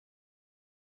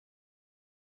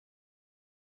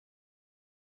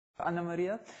Anna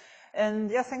Maria.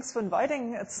 And yeah, thanks for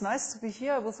inviting. It's nice to be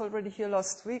here. I was already here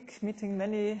last week, meeting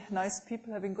many nice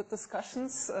people, having good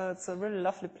discussions. It's a really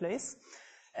lovely place.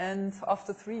 And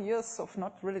after 3 years of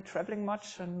not really traveling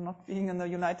much and not being in the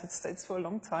United States for a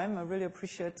long time, I really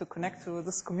appreciate to connect to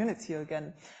this community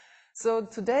again. So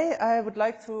today I would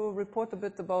like to report a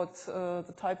bit about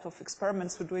the type of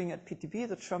experiments we're doing at PTB,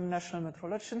 the German National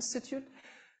Metrology Institute.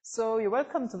 So you're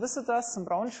welcome to visit us in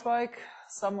Braunschweig.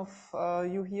 Some of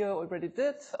you here already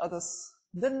did, others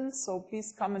didn't, so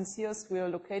please come and see us. We are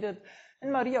located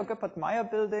in Maria Göppert-Meyer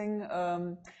building,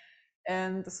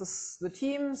 and this is the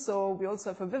team. So we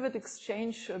also have a vivid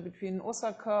exchange between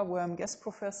Osaka, where I'm guest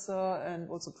professor, and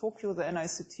also Tokyo, the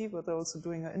NICT, where they're also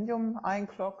doing an indium ion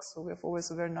clock, so we have always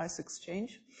a very nice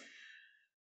exchange.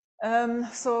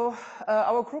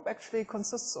 Our group actually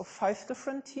consists of 5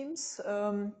 different teams.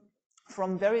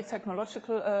 From very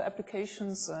technological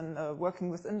applications and working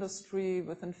with industry,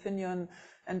 with Infineon,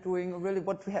 and doing really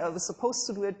what we are supposed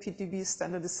to do at PTB,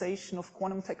 standardization of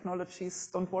quantum technologies.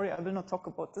 Don't worry, I will not talk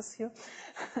about this here.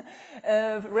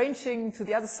 Ranging to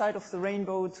the other side of the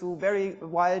rainbow to very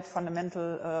wild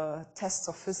fundamental tests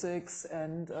of physics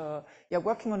and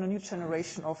working on a new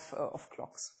generation of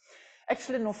clocks.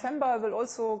 Actually, in November, I will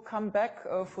also come back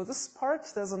for this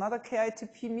part. There's another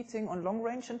KITP meeting on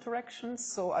long-range interactions,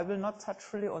 so I will not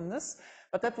touch really on this.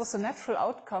 But that was a natural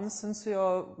outcome since we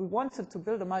wanted to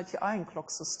build a multi-ion clock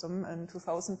system in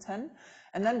 2010.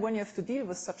 And then when you have to deal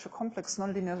with such a complex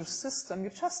nonlinear system, you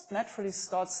just naturally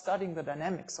start studying the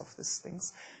dynamics of these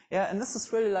things. Yeah, and this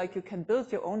is really like you can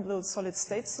build your own little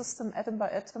solid-state system atom by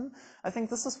atom. I think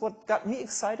this is what got me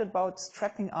excited about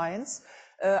trapping ions.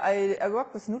 I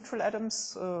worked with neutral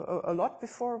atoms a lot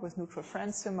before, with neutral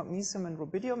francium, magnesium, and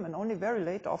rubidium, and only very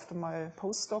late after my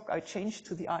postdoc, I changed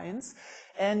to the ions.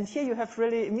 And here you have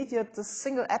really immediate the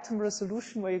single atom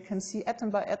resolution where you can see atom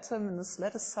by atom in this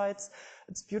lattice sites.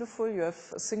 It's beautiful. You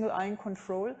have a single ion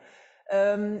control.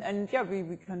 And yeah,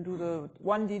 we can do the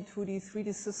 1D, 2D,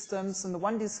 3D systems. And the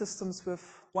 1D systems with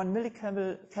 1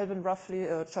 millikelvin roughly,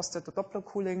 just at the Doppler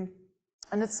cooling.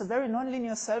 And it's a very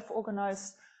nonlinear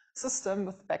self-organized system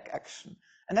with back action.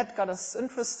 And that got us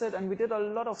interested, and we did a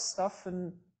lot of stuff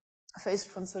in phase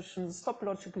transitions,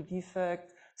 topological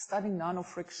defect, studying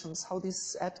nanofrictions, how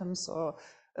these atoms are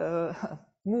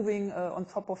moving on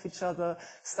top of each other,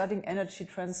 studying energy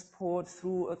transport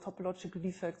through topological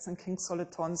defects and king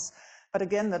solitons. But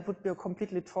again, that would be a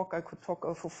completely talk I could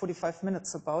talk for 45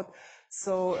 minutes about.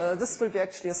 So this will be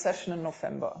actually a session in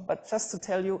November. But just to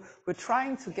tell you, we're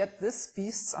trying to get these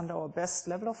beasts under our best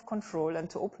level of control and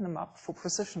to open them up for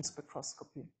precision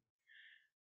spectroscopy.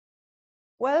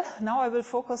 Well, now I will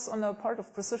focus on a part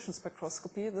of precision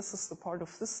spectroscopy. This is the part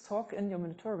of this talk, indium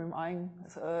and deuterium ion,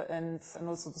 and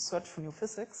also the search for new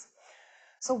physics.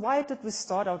 So why did we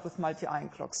start out with multi-ion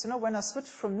clocks? You know, when I switched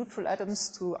from neutral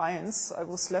atoms to ions, I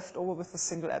was left over with a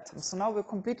single atom. So now we're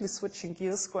completely switching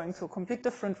gears, going to a complete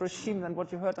different regime than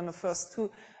what you heard in the first two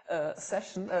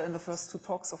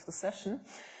talks of the session.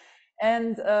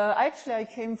 And actually, I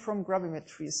came from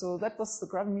gravimetry. So that was the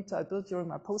gravimeter I built during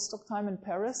my postdoc time in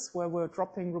Paris, where we're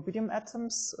dropping rubidium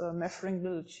atoms, measuring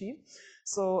little g.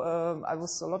 So I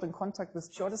was a lot in contact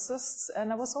with geodesists,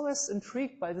 and I was always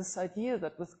intrigued by this idea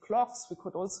that with clocks we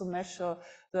could also measure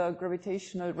the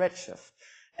gravitational redshift.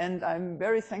 And I'm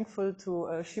very thankful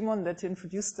to Shimon that he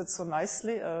introduced it so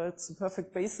nicely. It's a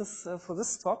perfect basis for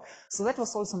this talk. So that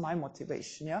was also my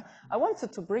motivation. Yeah, I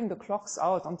wanted to bring the clocks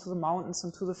out onto the mountains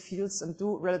and to the fields and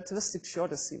do relativistic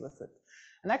geodesy with it.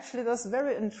 And actually, there's a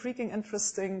very intriguing,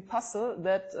 interesting puzzle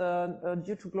that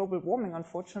due to global warming,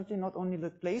 unfortunately, not only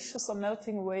the glaciers are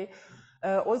melting away,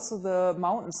 also the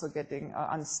mountains are getting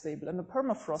unstable, and the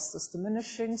permafrost is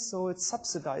diminishing, so it's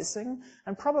subsidizing.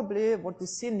 And probably what we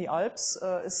see in the Alps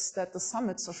is that the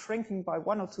summits are shrinking by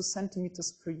 1 or 2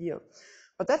 centimeters per year.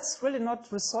 But that's really not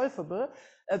resolvable,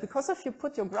 because if you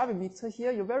put your gravimeter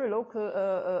here, you're very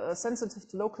local, sensitive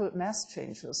to local mass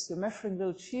changes. You're measuring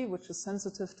little g, which is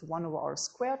sensitive to 1 over r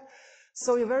squared.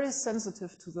 So you're very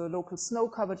sensitive to the local snow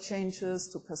cover changes,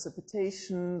 to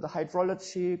precipitation, the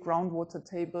hydrology, groundwater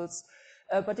tables.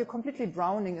 But you're completely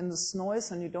drowning in this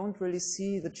noise, and you don't really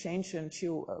see the change in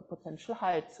geopotential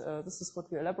height. This is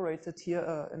what we elaborated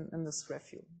here in this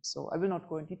review. So I will not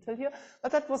go in detail here,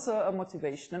 but that was a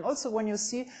motivation. And also when you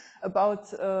see about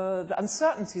the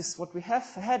uncertainties, what we have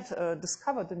had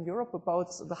discovered in Europe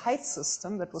about the height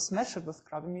system that was measured with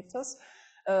gravimeters,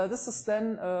 this is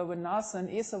then when NASA and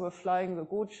ESA were flying the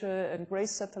Gauge and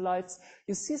GRACE satellites.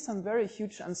 You see some very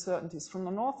huge uncertainties from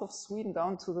the north of Sweden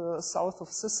down to the south of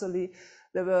Sicily.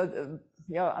 There were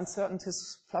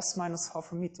uncertainties plus minus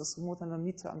half a meter, so more than a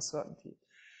meter uncertainty.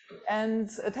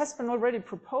 And it has been already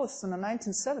proposed in the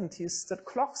 1970s that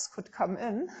clocks could come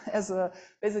in as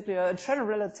basically a general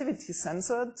relativity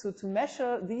sensor to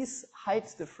measure these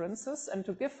height differences and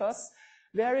to give us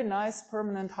very nice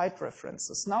permanent height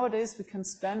references. Nowadays, we can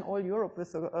span all Europe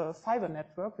with a fiber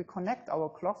network. We connect our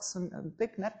clocks in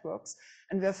big networks,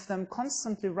 and we have them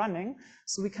constantly running,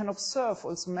 so we can observe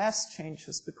also mass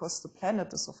changes, because the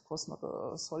planet is, of course, not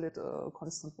a solid,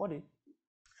 constant body.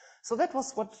 So that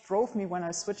was what drove me when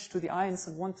I switched to the ions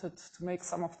and wanted to make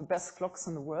some of the best clocks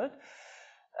in the world.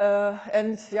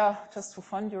 And yeah, just for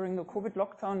fun, during the COVID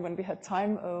lockdown, when we had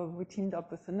time, we teamed up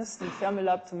with the NIST and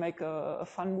Fermilab to make a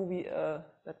fun movie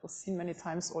that was seen many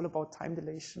times, all about time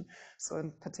dilation. So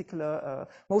in particular,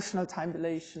 motional time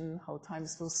dilation, how time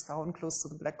slows down close to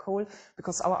the black hole,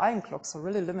 because our ion clocks are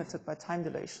really limited by time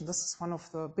dilation. This is one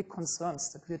of the big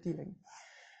concerns that we're dealing.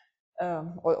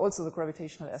 Also the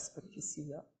gravitational aspect you see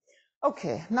here.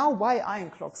 Okay, now why ion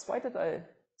clocks? Why did I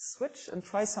switch and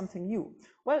try something new?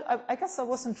 Well, I guess I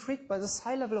was intrigued by this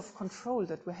high level of control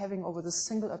that we're having over the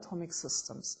single atomic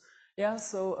systems. Yeah,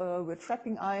 so we're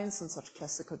trapping ions in such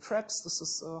classical traps. This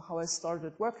is how I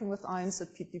started working with ions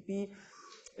at PTB.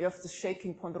 You have the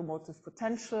shaking ponderomotive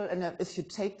potential, and if you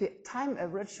take the time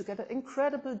average, you get an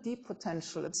incredible deep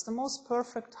potential. It's the most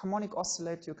perfect harmonic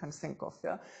oscillator you can think of,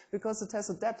 yeah, because it has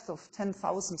a depth of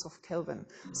 10,000s of Kelvin.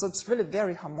 So it's really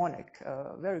very harmonic,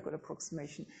 very good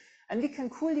approximation. And we can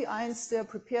cool the ions there,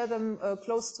 prepare them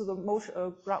close to the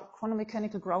quantum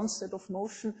mechanical ground state of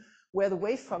motion, where the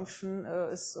wave function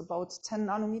is about 10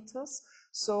 nanometers.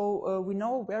 So we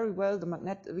know very well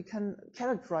we can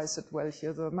characterize it well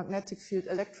here, the magnetic field,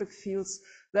 electric fields.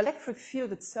 The electric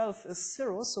field itself is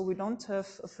zero, so we don't have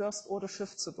first order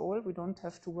shifts at all. We don't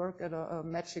have to work at a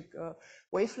magic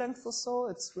wavelength or so.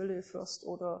 It's really first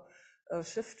order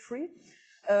shift free.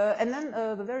 And then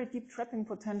the very deep trapping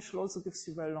potential also gives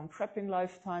you very long trapping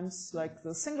lifetimes. Like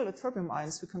the single ytterbium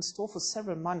ions we can store for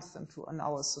several months into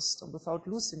our system without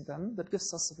losing them. That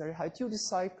gives us a very high duty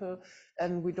cycle,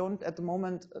 and we don't at the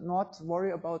moment not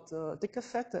worry about the Dick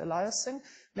effect, the aliasing.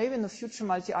 Maybe in the future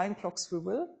multi-ion clocks we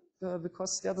will,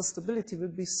 because the stability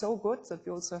will be so good that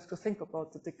we also have to think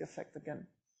about the Dick effect again.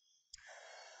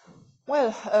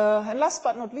 Well, and last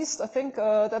but not least, I think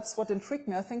that's what intrigued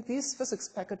me. I think these physics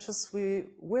packages, we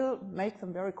will make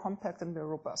them very compact and very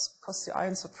robust, because the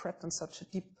ions are trapped in such a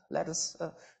deep lattice,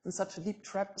 in such a deep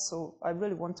trap, so I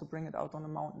really want to bring it out on a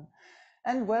mountain.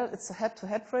 And well, it's a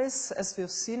head-to-head race, as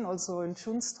we've seen also in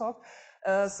June's talk.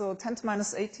 So 10 to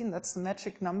minus 18, that's the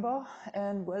magic number.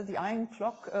 And well, the ion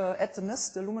clock at the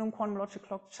NIST, the aluminum quantum logic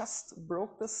clock, just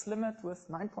broke this limit with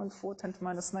 9.4, 10 to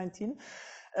minus 19.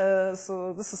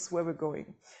 So this is where we're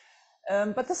going.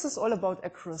 But this is all about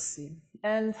accuracy.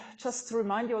 And just to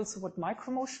remind you also what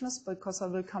micromotion is, because I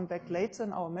will come back later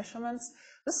in our measurements,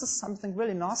 this is something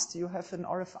really nasty you have in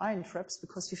RF ion traps,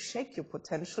 because you shake your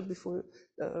potential before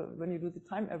when you do the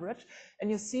time average.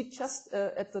 And you see just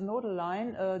at the nodal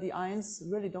line, the ions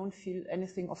really don't feel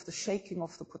anything of the shaking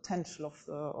of the potential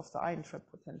of the ion trap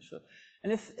potential.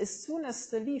 And as soon as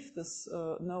they leave this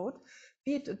node,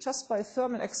 be it just by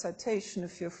thermal excitation,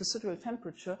 if you have residual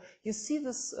temperature, you see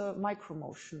this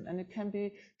micromotion, and it can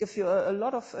give you a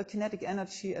lot of kinetic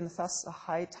energy and thus a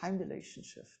high time dilation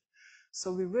shift.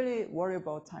 So we really worry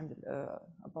about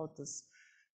about this.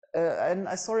 And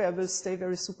sorry, I will stay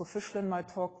very superficial in my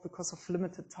talk because of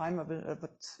limited time.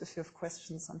 But if you have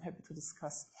questions, I'm happy to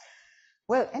discuss.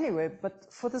 Well, anyway,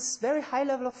 but for this very high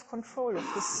level of control of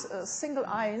this single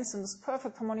ions and this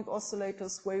perfect harmonic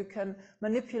oscillators, where you can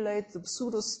manipulate the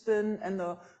pseudo spin and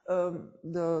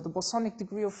the bosonic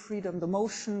degree of freedom, the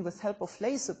motion with help of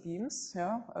laser beams,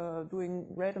 yeah, doing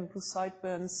red and blue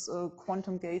sidebands,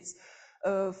 quantum gates.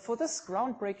 For this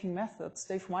groundbreaking method,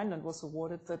 Dave Wineland was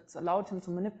awarded that allowed him to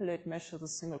manipulate, measure the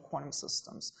single quantum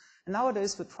systems. And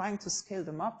nowadays, we're trying to scale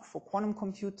them up for quantum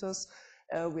computers.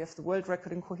 We have the world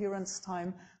record in coherence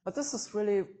time, but this is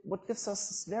really what gives us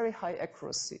this very high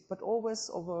accuracy, but always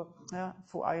over,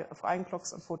 for ion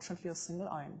clocks, unfortunately, a single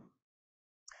ion.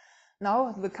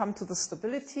 Now we come to the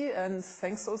stability, and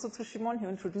thanks also to Shimon, who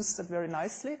introduced it very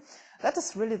nicely. That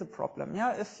is really the problem.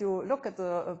 Yeah, if you look at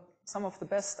some of the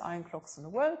best ion clocks in the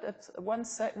world, at 1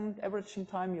 second averaging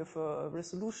time, you have a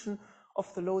resolution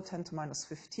of the low 10 to minus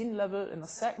 15 level in a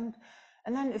second.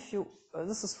 And then if you,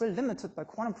 this is really limited by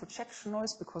quantum projection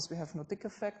noise because we have no Dick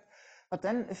effect. But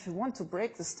then if you want to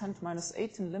break this 10 to minus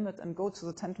 18 limit and go to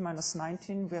the 10 to minus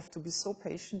 19, we have to be so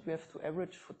patient. We have to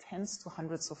average for tens to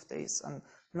hundreds of days, and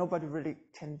nobody really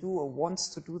can do or wants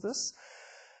to do this.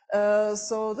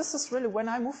 So this is really when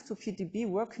I moved to PTB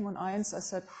working on ions, I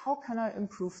said, how can I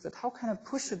improve that? How can I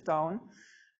push it down?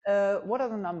 What are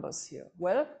the numbers here?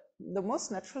 Well, the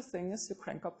most natural thing is you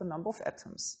crank up the number of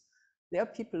atoms. There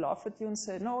people laugh at you and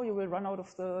say, no, you will run out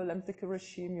of the lambda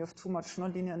regime, you have too much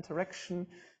nonlinear interaction,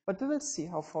 but we will see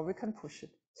how far we can push it.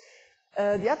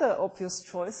 The other obvious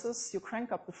choice is you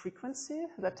crank up the frequency.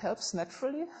 That helps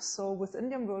naturally. So with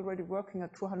indium, we're already working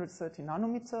at 230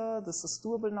 nanometer. This is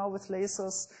doable now with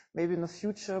lasers. Maybe in the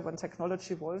future, when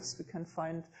technology evolves, we can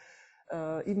find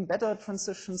even better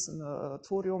transitions in the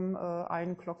thorium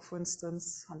ion clock, for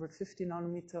instance, 150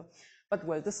 nanometer. But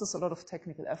well, this is a lot of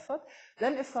technical effort.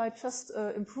 Then if I just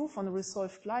improve on the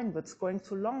resolved line width, going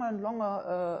to longer and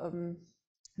longer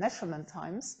measurement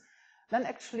times, then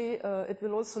actually it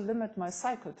will also limit my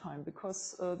cycle time,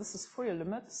 because this is Fourier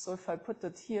limit. So if I put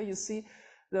that here, you see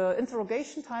the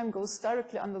interrogation time goes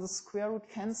directly under the square root,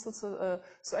 cancels.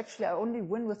 So actually I only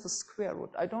win with the square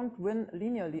root. I don't win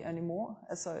linearly anymore,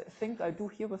 as I think I do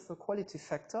here with the quality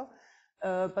factor.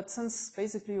 But since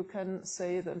basically you can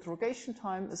say the interrogation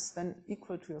time is then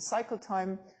equal to your cycle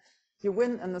time, you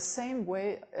win in the same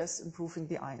way as improving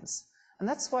the ions. And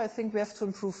that's why I think we have to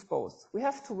improve both. We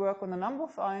have to work on the number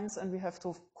of ions, and we have to,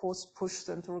 of course, push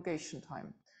the interrogation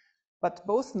time. But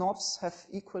both knobs have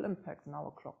equal impact in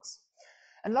our clocks.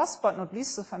 And last but not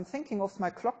least, if I'm thinking of my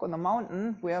clock on the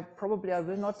mountain, where probably I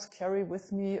will not carry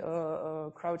with me a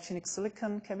cryogenic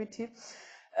silicon cavity,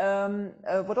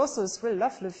 what also is really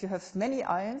lovely, if you have many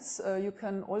ions, you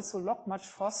can also lock much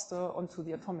faster onto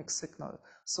the atomic signal.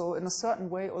 So in a certain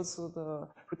way, also the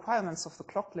requirements of the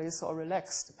clock laser are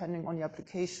relaxed, depending on the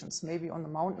applications. Maybe on the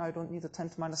mountain, I don't need a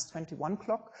 10⁻21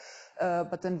 clock,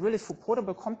 but then really for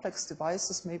portable complex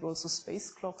devices, maybe also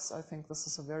space clocks, I think this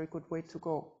is a very good way to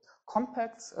go.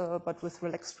 Compact, but with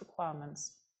relaxed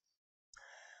requirements.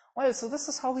 Well, so this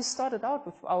is how we started out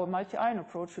with our multi-ion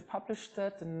approach. We published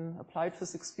that in Applied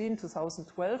Physics B in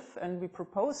 2012, and we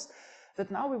proposed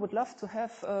that now we would love to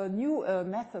have new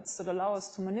methods that allow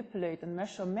us to manipulate and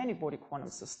measure many body quantum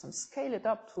systems, scale it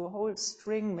up to a whole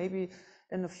string, maybe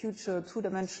in the future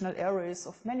two-dimensional arrays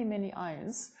of many, many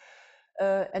ions,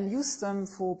 and use them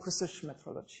for precision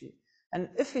metrology. And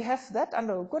if we have that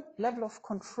under a good level of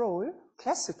control,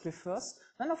 classically first,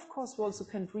 then of course we also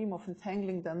can dream of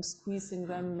entangling them, squeezing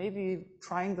them, maybe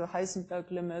trying the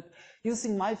Heisenberg limit,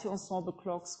 using multi-ensemble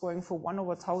clocks, going for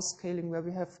 1/tau scaling where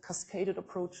we have cascaded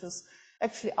approaches.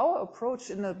 Actually, our approach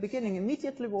in the beginning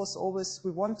immediately was always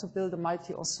we want to build a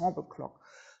multi-ensemble clock.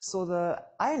 So the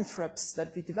ion traps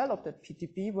that we developed at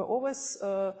PTB were always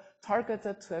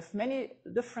targeted to have many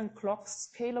different clocks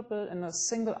scalable in a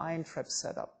single ion trap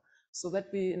setup, so that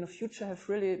we in the future have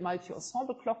really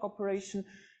multi-ensemble clock operation,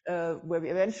 where we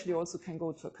eventually also can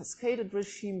go to a cascaded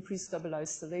regime,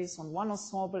 pre-stabilize the laser on one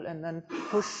ensemble, and then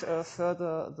push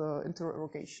further the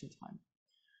interrogation time.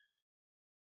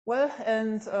 Well,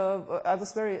 and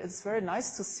it's very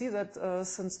nice to see that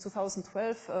since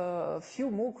 2012, a few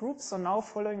more groups are now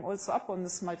following also up on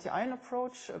this multi-ion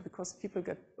approach, because people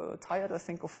get tired, I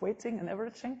think, of waiting and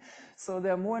averaging. So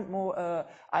there are more and more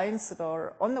ions that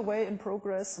are on the way in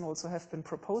progress and also have been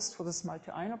proposed for this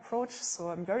multi-ion approach. So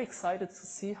I'm very excited to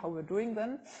see how we're doing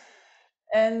then.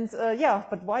 And yeah,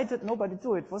 but why did nobody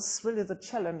do it? Was really the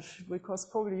challenge, because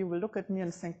probably you will look at me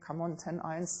and think, come on, 10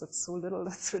 ions, that's so little,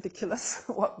 that's ridiculous.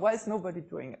 Why is nobody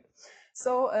doing it?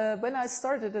 So when I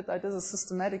started it, I did a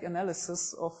systematic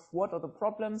analysis of what are the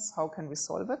problems, how can we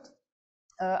solve it.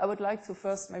 I would like to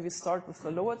first maybe start with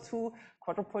the lower two,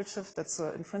 quadrupole shift, that's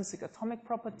an intrinsic atomic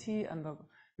property, and the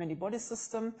many-body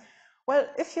system. Well,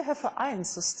 if you have an ion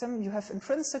system, you have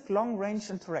intrinsic long-range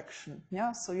interaction.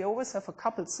 Yeah, so you always have a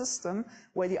coupled system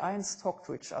where the ions talk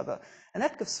to each other, and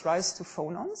that gives rise to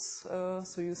phonons.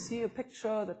 So you see a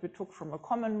picture that we took from a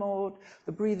common mode,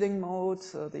 the breathing mode,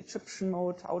 the Egyptian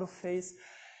mode, out of phase,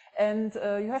 and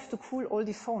you have to cool all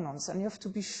the phonons, and you have to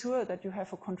be sure that you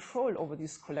have a control over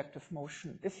this collective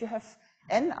motion. If you have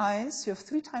n ions, you have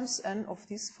 3 times n of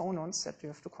these phonons that you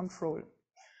have to control.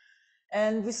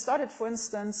 And we started, for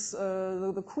instance,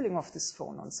 the cooling of these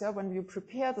phonons. Yeah? When you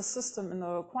prepare the system in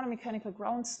a quantum mechanical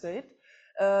ground state,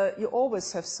 you always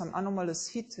have some anomalous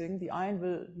heating. The ion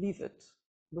will leave it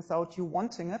without you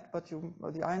wanting it, but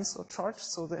the ions are charged,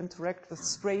 so they interact with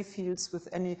stray fields, with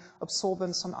any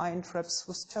absorbance on ion traps,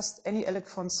 with just any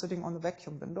electron sitting on the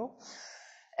vacuum window.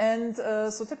 And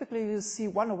so typically you see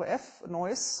 1/f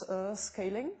noise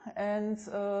scaling. And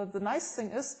the nice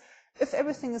thing is, if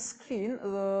everything is clean,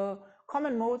 the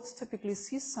common modes typically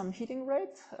see some heating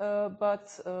rate, but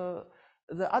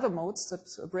the other modes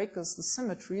that break the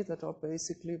symmetry, that are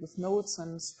basically with nodes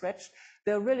and stretched,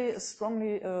 they're really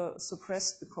strongly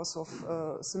suppressed because of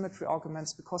symmetry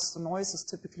arguments, because the noise is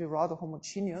typically rather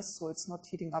homogeneous, so it's not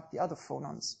heating up the other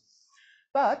phonons.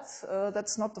 But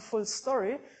that's not the full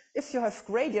story. If you have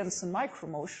gradients in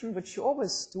micromotion, which you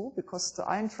always do because the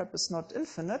ion trap is not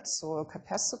infinite, so a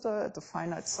capacitor at a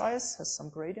finite size has some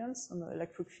gradients and the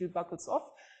electric field buckles off,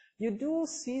 you do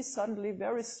see suddenly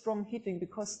very strong heating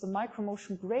because the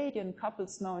micromotion gradient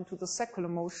couples now into the secular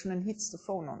motion and heats the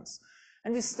phonons.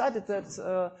 And we studied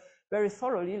that very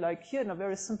thoroughly, like here in a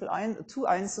very simple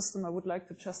two-ion system I would like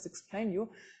to just explain you.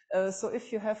 So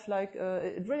if you have like,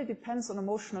 it really depends on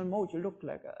emotional mode you look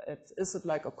like at. Is it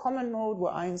like a common mode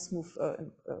where ions move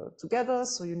together,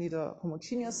 so you need a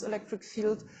homogeneous electric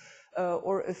field?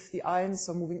 Or if the ions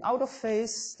are moving out of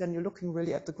phase, then you're looking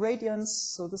really at the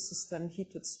gradients, so this is then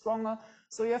heated stronger.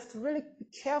 So you have to really be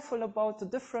careful about the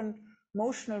different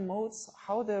motional modes,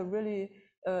 how they're really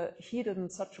heated in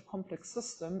such a complex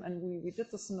system. And we did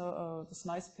this in this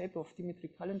nice paper of Dmitry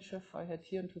Kalinchev I had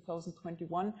here in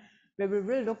 2021, where we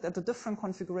really looked at the different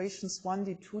configurations,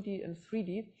 1D, 2D, and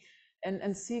 3D,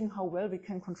 and seeing how well we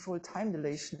can control time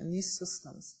dilation in these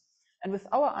systems. And with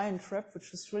our ion trap,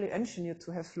 which is really engineered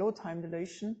to have low time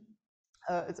dilation,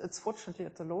 it's fortunately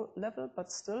at the low level,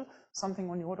 but still something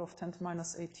on the order of 10 to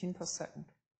minus 18 per second.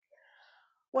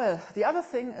 Well, the other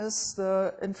thing is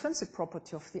the intrinsic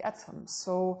property of the atom.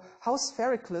 So how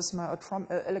spherical is my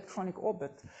electronic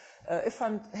orbit? If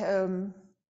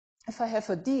I have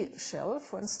a D shell,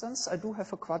 for instance, I do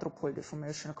have a quadrupole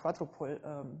deformation, a quadrupole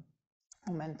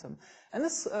momentum. And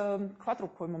this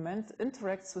quadrupole moment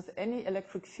interacts with any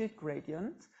electric field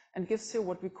gradient and gives you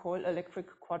what we call electric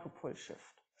quadrupole shift.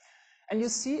 And you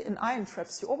see in ion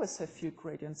traps, you always have field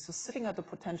gradients. You're sitting at the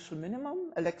potential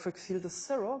minimum, electric field is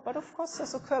 0, but of course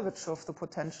there's a curvature of the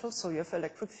potential, so you have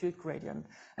electric field gradient.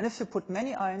 And if you put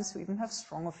many ions, you even have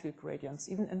stronger field gradients,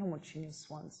 even inhomogeneous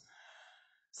ones.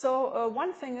 So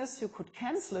one thing is you could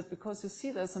cancel it because you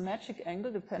see there's a magic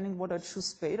angle, depending what I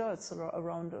choose beta, it's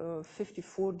around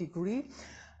 54 degrees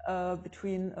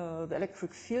between the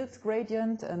electric field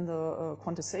gradient and the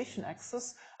quantization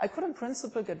axis. I could in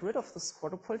principle get rid of this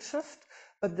quadrupole shift,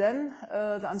 but then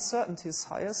the uncertainty is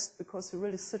highest because you're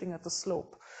really sitting at the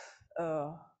slope,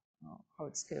 how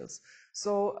it scales.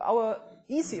 So our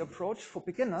easy approach for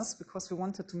beginners, because we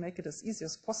wanted to make it as easy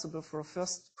as possible for a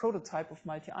first prototype of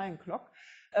multi-ion clock,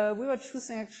 we were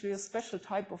choosing actually a special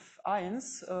type of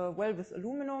ions, well with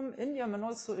aluminum, indium, and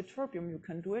also ytterbium you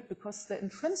can do it because they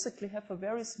intrinsically have a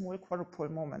very small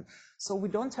quadrupole moment. So we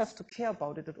don't have to care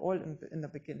about it at all in the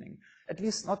beginning, at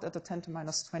least not at the 10 to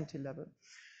minus 20 level.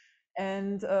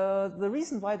 And the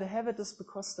reason why they have it is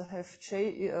because they have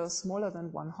J smaller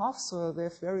than 1/2, so they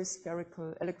have very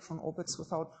spherical electron orbits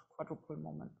without quadrupole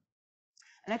moment.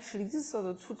 And actually, these are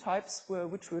the two types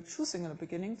which we're choosing in the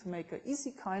beginning to make an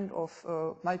easy kind of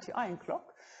multi-ion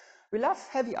clock. We love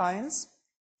heavy ions.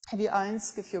 Heavy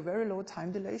ions give you a very low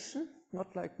time dilation,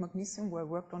 not like magnesium, where I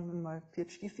worked on in my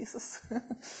PhD thesis.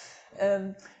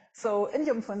 So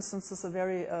indium, for instance, is a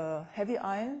very heavy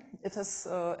ion. It has,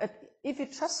 if you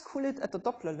just cool it at the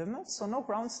Doppler limit, so no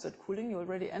ground state cooling, you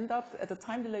already end up at a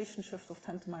time dilation shift of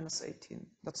 10 to minus 18.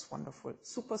 That's wonderful.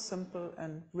 Super simple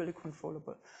and really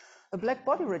controllable. The black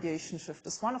body radiation shift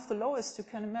is one of the lowest you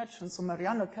can imagine. So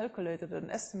Mariana calculated it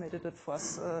and estimated it for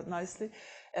us nicely.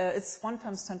 It's 1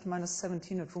 times 10 to minus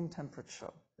 17 at room temperature,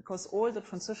 because all the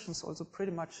transitions also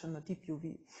pretty much in the deep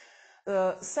UV.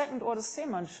 The second order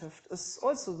Seemann shift is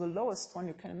also the lowest one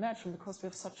you can imagine because we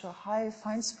have such a high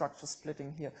fine structure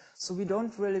splitting here. So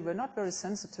we're not very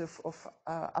sensitive of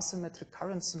asymmetric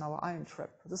currents in our ion trap.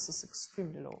 This is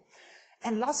extremely low.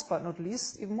 And last but not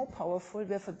least, even more powerful,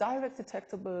 we have a direct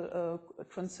detectable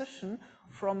transition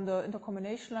from the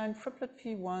intercombination line triplet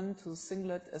P1 to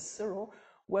singlet S0,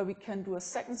 where we can do a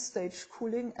second stage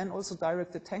cooling and also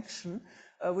direct detection,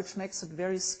 which makes it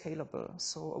very scalable,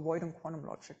 so avoiding quantum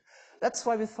logic. That's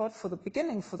why we thought for the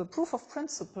beginning, for the proof of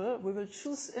principle, we will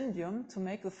choose indium to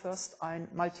make the first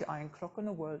multi-ion clock in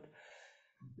the world.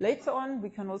 Later on,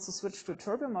 we can also switch to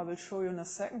ytterbium. I will show you in a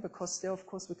second, because there, of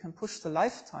course, we can push the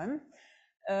lifetime.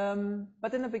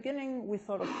 But in the beginning, we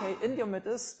thought, okay, indium it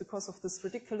is because of this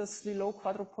ridiculously low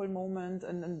quadrupole moment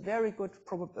and very good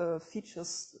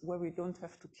features where we don't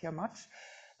have to care much.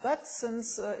 But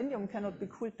since indium cannot be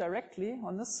cooled directly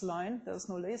on this line, there's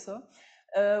no laser,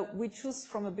 we choose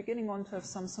from the beginning on to have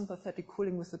some sympathetic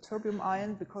cooling with the ytterbium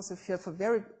ion, because if you have a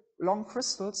very long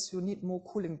crystals, you need more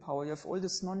cooling power. You have all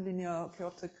this nonlinear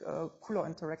chaotic Coulomb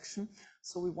interaction,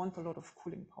 so we want a lot of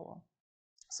cooling power.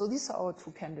 So these are our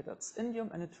two candidates, indium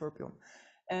and ytterbium.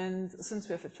 And since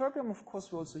we have ytterbium, of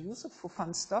course, we also use it for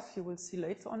fun stuff. You will see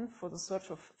later on for the search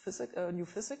of new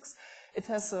physics. It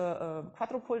has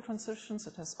quadrupole transitions,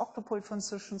 it has octupole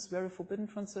transitions, very forbidden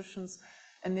transitions.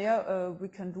 And there we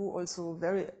can do also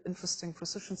very interesting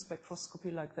precision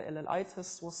spectroscopy, like the LLI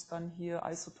test was done here,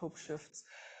 isotope shifts.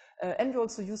 And we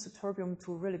also use ytterbium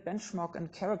to really benchmark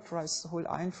and characterize the whole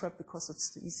ion trap because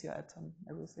it's the easier atom,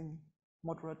 everything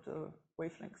moderate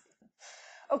wavelengths.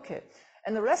 Okay,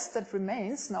 and the rest that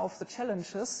remains now of the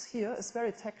challenges here is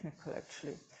very technical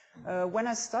actually. When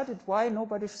I studied why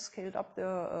nobody scaled up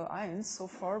their ions so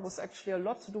far, was actually a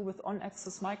lot to do with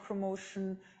on-axis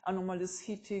micromotion, anomalous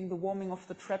heating, the warming of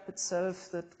the trap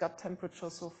itself that got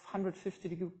temperatures of 150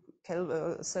 degrees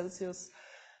Celsius,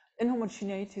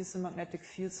 inhomogeneities in magnetic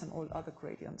fields and all other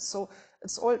gradients. So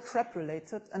it's all trap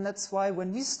related, and that's why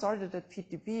when we started at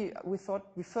PTB, we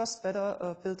thought we first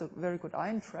better build a very good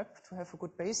ion trap to have a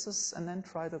good basis and then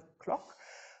try the clock.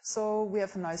 So we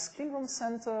have a nice clean room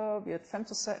center, we had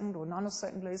femtosecond or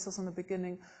nanosecond lasers in the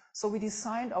beginning. So we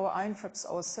designed our ion traps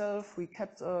ourselves, we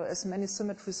kept as many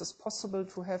symmetries as possible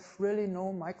to have really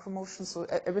no micromotion, so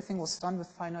everything was done with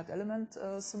finite element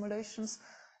simulations.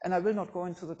 And I will not go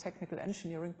into the technical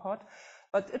engineering part,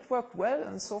 but it worked well,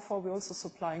 and so far we're also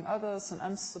supplying others in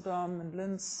Amsterdam and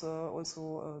Linz.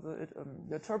 Also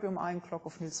the ytterbium ion clock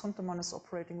of Niels Huntemann is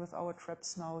operating with our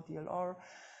traps now, DLR.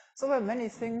 So there are many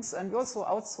things, and we also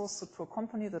outsourced it to a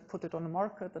company that put it on the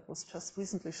market that was just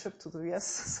recently shipped to the US,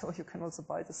 so you can also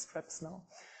buy the straps now.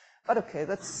 But okay,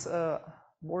 that's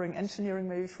boring engineering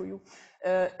maybe for you.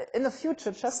 In the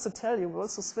future, just to tell you, we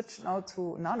also switched now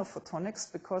to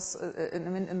nanophotonics because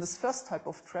in this first type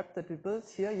of trap that we built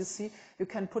here, you see, you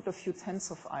can put a few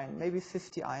tens of ions, maybe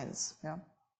 50 ions, yeah,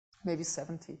 maybe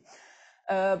 70.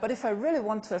 But if I really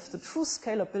want to have the true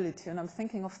scalability, and I'm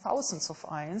thinking of thousands of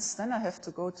ions, then I have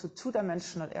to go to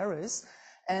two-dimensional arrays.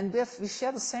 And we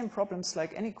share the same problems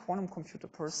like any quantum computer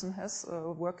person has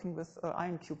working with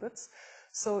ion qubits.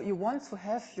 So you want to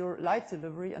have your light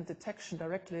delivery and detection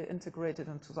directly integrated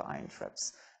into the ion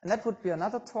traps. And that would be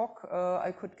another talk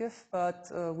I could give, but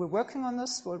we're working on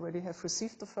this. We already have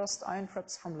received the first ion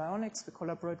traps from Lyonics. We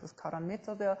collaborate with Karan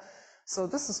Mehta there. So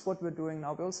this is what we're doing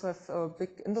now. We also have big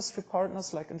industry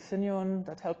partners like Infineon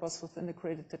that help us with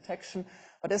integrated detection.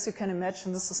 But as you can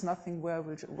imagine, this is nothing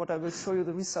what I will show you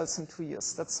the results in 2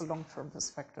 years. That's a long-term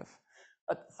perspective.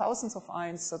 But thousands of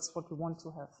ions, that's what we want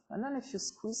to have. And then if you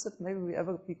squeeze it, maybe we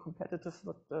ever be competitive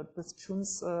with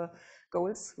Jun's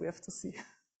goals. We have to see.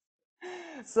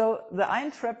 So the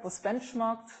ion trap was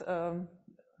benchmarked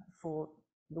for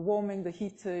the warming, the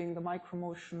heating, the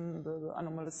micromotion, the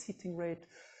anomalous heating rate.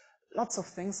 Lots of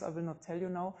things I will not tell you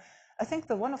now. I think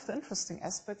one of the interesting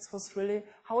aspects was really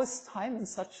how is time in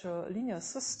such a linear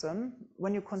system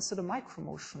when you consider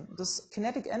micromotion? This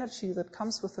kinetic energy that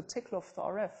comes with the tickle of the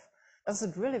RF, does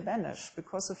it really vanish?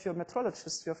 Because if you're a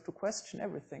metrologist, you have to question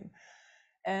everything.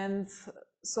 And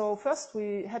so first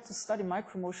we had to study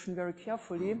micromotion very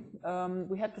carefully.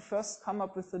 We had to first come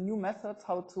up with a new method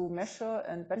how to measure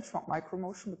and benchmark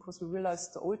micromotion because we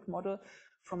realized the old model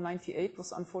from 98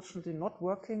 was unfortunately not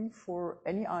working for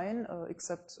any ion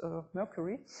except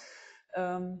mercury,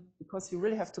 because you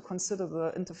really have to consider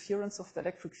the interference of the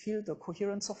electric field, the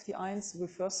coherence of the ions. We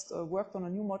first worked on a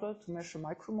new model to measure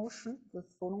micromotion with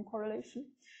phonon correlation.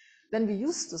 Then we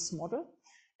used this model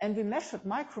and we measured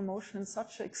micromotion in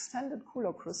such an extended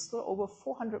Coulomb crystal over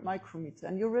 400 micrometer.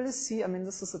 And you really see, I mean,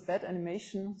 this is a bad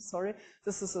animation, sorry.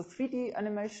 This is a 3D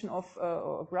animation of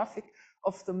a graphic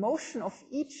of the motion of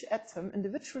each atom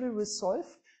individually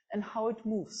resolved and how it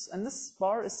moves. And this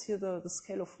bar is here the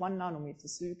scale of 1 nanometer.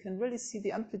 So you can really see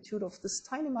the amplitude of this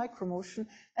tiny micromotion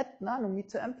at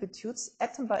nanometer amplitudes,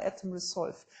 atom by atom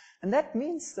resolved. And that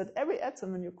means that every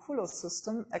atom in your Coulomb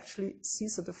system actually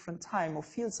sees a different time or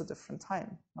feels a different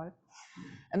time, right?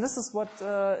 And this is what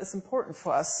is important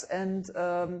for us. And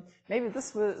maybe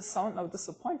this will sound now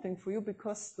disappointing for you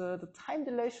because the time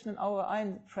dilation in our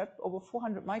ion trap over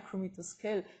 400 micrometer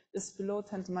scale is below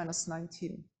 10 to minus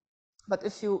 19. But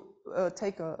if you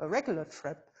take a regular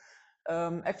trap,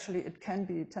 actually it can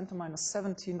be 10 to minus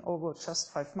 17 over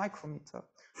just 5 micrometer.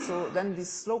 So then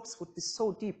these slopes would be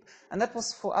so deep. And that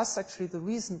was for us actually the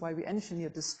reason why we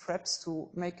engineered these traps to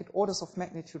make it orders of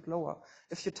magnitude lower.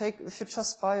 If you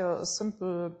just buy a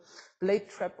simple blade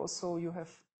trap or so, you have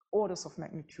orders of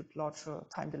magnitude larger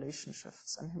time dilation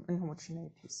shifts and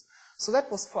inhomogeneities. So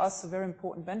that was for us a very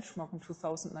important benchmark in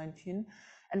 2019.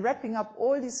 And wrapping up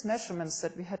all these measurements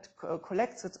that we had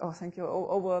collected,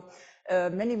 over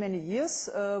many, many years,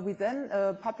 we then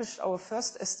published our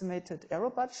first estimated error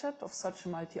budget of such a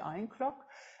multi-ion clock.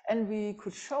 And we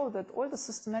could show that all the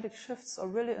systematic shifts are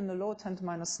really in the low 10 to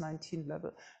minus 19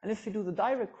 level. And if we do the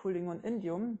direct cooling on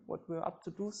indium, what we're up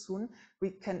to do soon,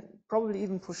 we can probably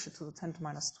even push it to the 10 to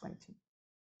minus 20.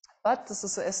 But this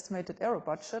is an estimated error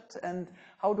budget, and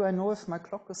how do I know if my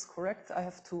clock is correct? I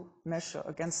have to measure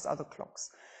against other clocks.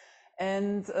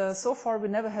 And so far, we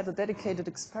never had a dedicated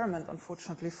experiment,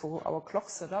 unfortunately, for our clock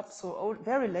setup. So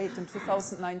very late in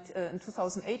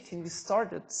 2018, we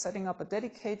started setting up a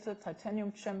dedicated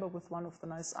titanium chamber with one of the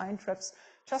nice ion traps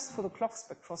just for the clock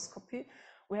spectroscopy.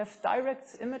 We have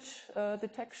direct image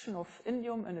detection of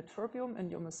indium and ytterbium.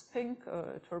 Indium is pink,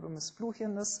 ytterbium is blue here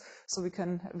in this. So we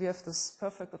have this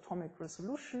perfect atomic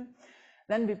resolution.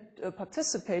 Then we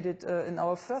participated in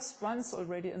our first runs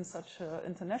already in such an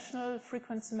international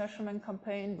frequency measurement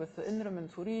campaign with the INRIM in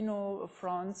Torino,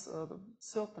 France, the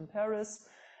CIRP in Paris,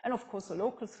 and of course a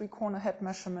local three-corner head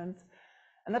measurement.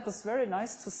 And that was very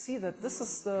nice to see that this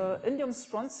is the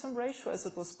indium-strontium ratio as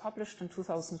it was published in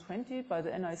 2020 by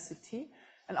the NICT.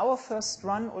 And our first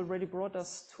run already brought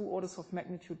us 2 orders of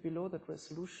magnitude below that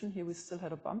resolution. Here we still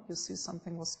had a bump. You see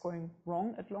something was going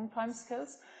wrong at long time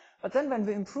scales. But then when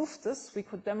we improved this, we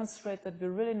could demonstrate that we're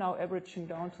really now averaging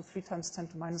down to 3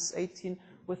 × 10⁻18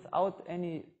 without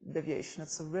any deviation.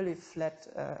 It's a really flat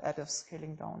additive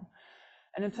scaling down.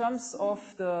 And in terms of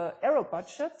the error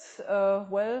budget,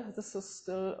 well, this is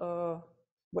still,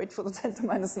 wait for the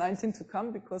 10⁻19 to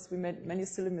come, because we made many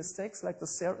silly mistakes, like the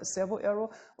servo error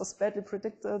was badly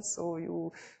predicted, so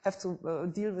you have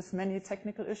to deal with many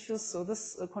technical issues. So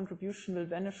this contribution will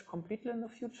vanish completely in the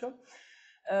future.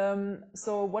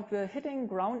 So what we're hitting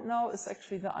ground now is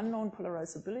actually the unknown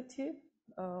polarizability,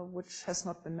 which has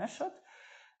not been measured.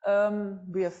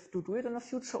 We have to do it in the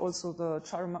future. Also, the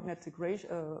gyromagnetic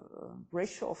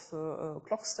ratio of the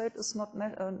clock state is not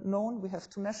known. We have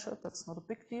to measure it. That's not a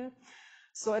big deal.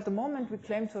 So at the moment, we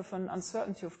claim to have an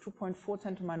uncertainty of 2.4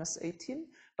 10⁻18,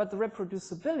 but the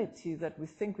reproducibility that we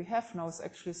think we have now is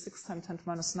actually 6 ×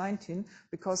 10⁻19,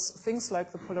 because things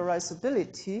like the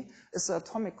polarizability is an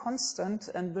atomic constant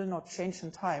and will not change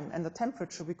in time, and the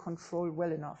temperature we control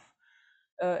well enough.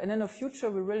 And in the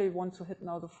future, we really want to hit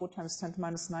now the 4 ×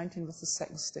 10⁻19 with the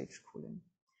second stage cooling.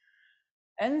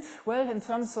 And, well, in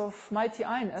terms of mighty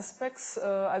iron aspects,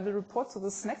 I will report to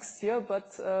this next year,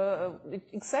 but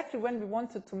exactly when we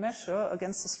wanted to measure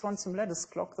against the strontium lattice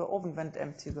clock, the oven went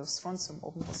empty, the strontium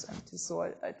oven was empty, so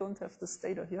I don't have this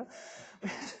data here.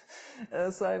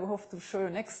 So I hope to show you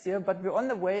next year, but we're on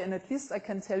the way, and at least I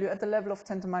can tell you at the level of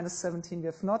 10⁻17, we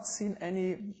have not seen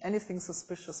anything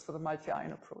suspicious for the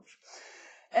multi-ion approach.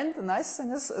 And the nice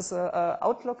thing is as an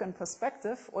outlook and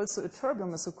perspective, also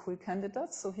ytterbium is a cool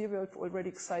candidate. So here we have already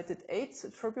excited 8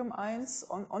 ytterbium ions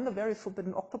on the very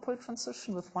forbidden octopole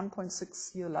transition with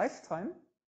 1.6-year lifetime.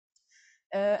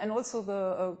 And also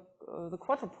the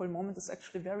quadrupole moment is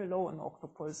actually very low in the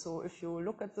octopole. So if you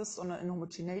look at this on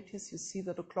inhomogeneities, you see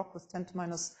that a clock with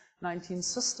 10⁻19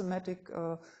 systematic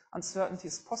uncertainty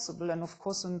is possible. And of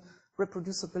course, in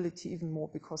reproducibility even more,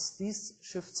 because these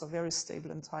shifts are very stable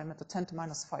in time at the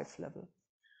 10⁻5 level.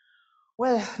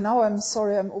 Well, now I'm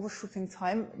sorry, I'm overshooting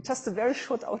time. Just a very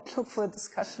short outlook for a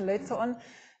discussion later on.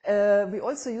 We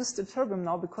also use ytterbium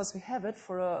now because we have it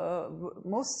for a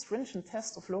most stringent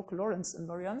test of local Lorentz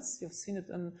invariance. You've seen it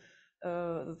in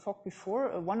the talk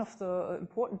before, one of the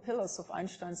important pillars of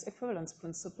Einstein's equivalence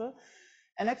principle.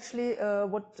 And actually,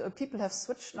 what people have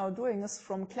switched now doing is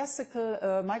from classical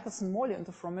Michelson-Morley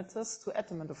interferometers to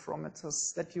atom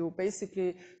interferometers, that you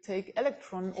basically take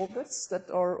electron orbits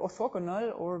that are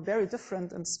orthogonal or very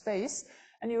different in space,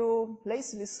 and you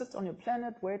lazily sit on your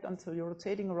planet, wait until you're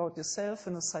rotating around yourself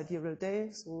in a sidereal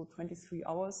day, so 23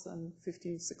 hours and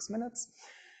 56 minutes.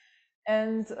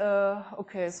 And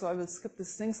okay, so I will skip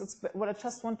these things. What I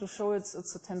just want to show, it's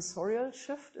a tensorial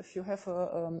shift. If you have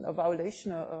a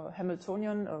violation, a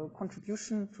Hamiltonian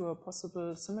contribution to a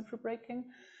possible symmetry breaking.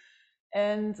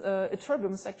 And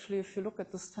ytterbium is actually, if you look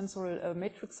at this tensorial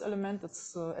matrix element,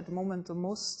 it's at the moment the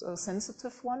most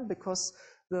sensitive one, because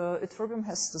the ytterbium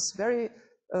has this very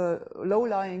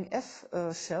low-lying F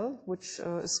shell, which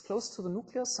is close to the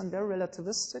nucleus and very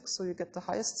relativistic, so you get the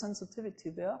highest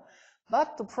sensitivity there.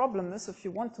 But the problem is, if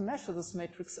you want to measure this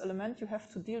matrix element, you have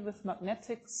to deal with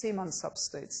magnetic Zeeman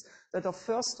substates that are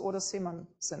first-order Zeeman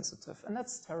sensitive, and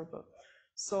that's terrible.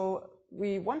 So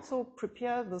we want to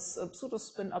prepare this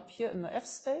pseudospin up here in the F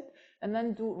state, and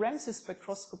then do Ramsey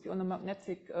spectroscopy on the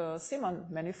magnetic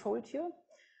Zeeman manifold here.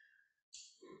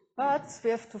 But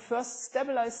we have to first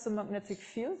stabilize the magnetic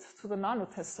field to the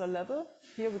nanotesla level.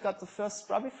 Here we got the first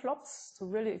Rabi flops to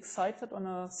really excite it on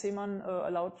a Zeeman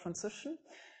allowed transition.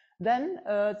 Then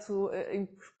to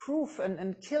improve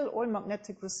and kill all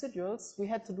magnetic residuals, we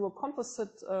had to do a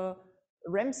composite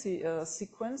Ramsey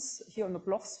sequence here on the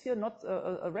Bloch sphere. Not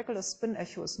a regular spin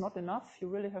echo is not enough. You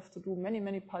really have to do many,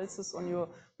 many pulses on your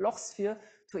Bloch sphere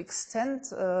to extend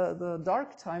the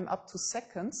dark time up to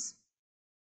seconds.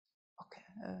 Okay,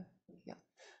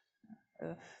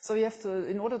 so you have to,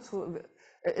 in order to,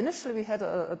 initially we had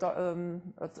a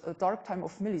dark time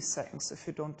of milliseconds if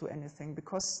you don't do anything,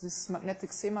 because these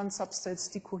magnetic Zeeman substates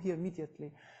decohere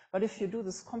immediately. But if you do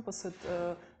this composite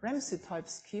Ramsey type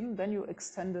scheme, then you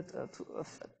extend it to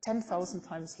 10,000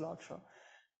 times larger.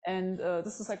 And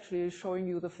this is actually showing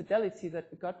you the fidelity that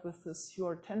we got with this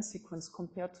UR10 sequence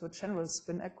compared to a general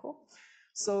spin echo.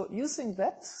 So using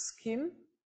that scheme,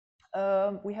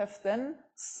 we have then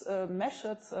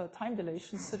measured time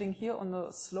dilation sitting here on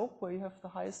the slope where you have the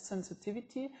highest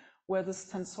sensitivity, where this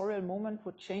tensorial moment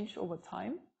would change over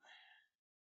time.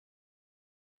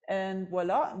 And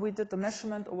voila, we did the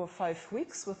measurement over 5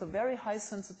 weeks with a very high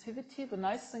sensitivity. The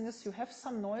nice thing is you have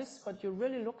some noise, but you're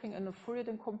really looking in a Fourier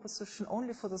decomposition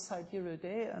only for the sidereal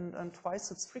day and twice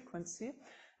its frequency.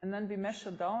 And then we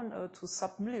measured down to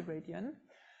sub-milliradian.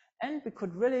 And we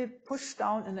could really push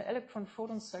down in the electron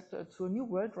photon sector to a new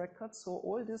world record. So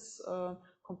all these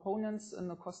components in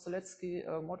the Kostoletsky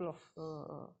model of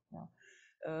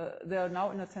they are now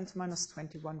in a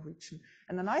 10⁻21 region.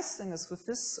 And the nice thing is with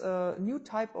this new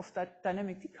type of that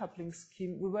dynamic decoupling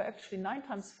scheme, we were actually 9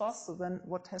 times faster than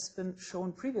what has been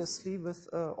shown previously with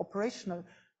operational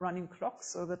running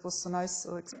clocks. So that was a nice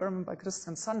experiment by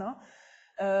Christian Sanner.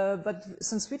 But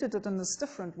since we did it in this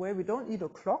different way, we don't need a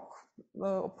clock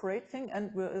operating, and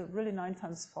we're really 9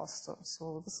 times faster.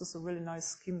 So this is a really nice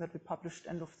scheme that we published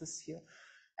end of this year.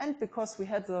 And because we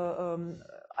had the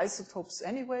isotopes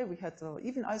anyway, we had the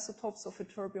even isotopes of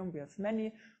ytterbium, we have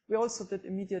many. We also did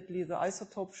immediately the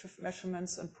isotope shift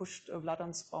measurements and pushed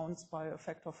Vladim's bounds by a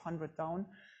factor of 100 down.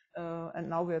 And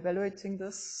now we're evaluating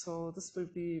this. So this will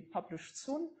be published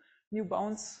soon. New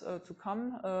bounds to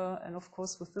come. And of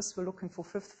course, with this, we're looking for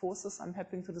fifth forces. I'm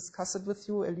happy to discuss it with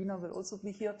you. Elina will also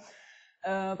be here.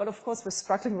 But of course, we're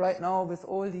struggling right now with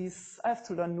all these. I have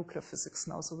to learn nuclear physics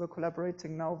now, so we're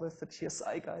collaborating now with the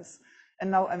GSI guys.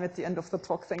 And now I'm at the end of the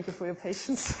talk. Thank you for your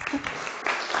patience.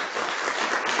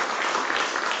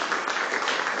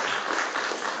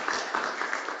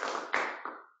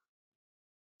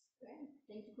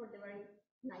 Thank you for the very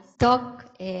nice talk.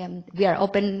 We are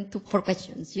open for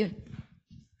questions. You.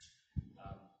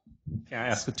 Can I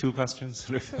ask 2 questions?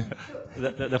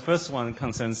 The first one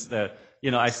concerns that,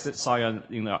 I saw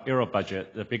in the Aero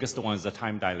budget, the biggest one is the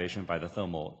time dilation by the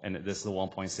thermal, and this is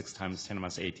 1.6 times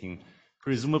 10⁻18.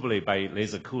 Presumably by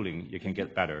laser cooling, you can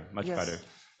get better, much better.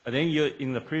 But then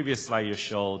in the previous slide, you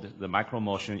showed the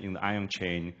micromotion in the ion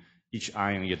chain. Each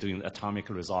ion, you're doing atomic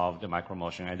resolved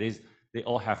micromotion, and they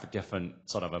all have different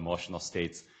sort of emotional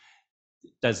states.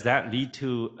 Does that lead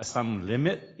to some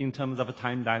limit in terms of a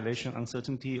time dilation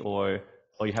uncertainty, or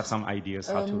you have some ideas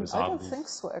how to resolve I don't these? think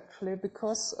so, actually,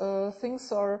 because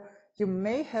things are, you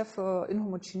may have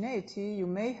inhomogeneity, you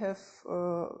may have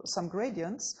some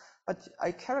gradients, but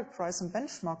I characterize and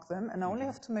benchmark them, and I only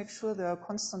have to make sure they are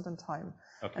constant in time.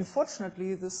 Okay.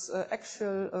 Unfortunately, this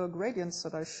actual gradients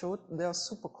that I showed, they are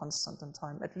super constant in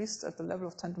time. At least at the level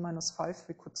of 10⁻⁵,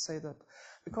 we could say that.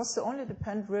 Because they only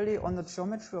depend really on the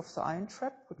geometry of the ion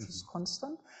trap, which is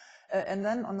constant, and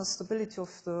then on the stability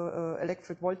of the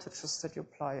electric voltages that you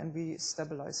apply, and we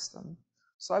stabilize them.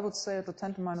 So I would say at the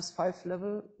 10⁻⁵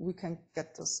 level, we can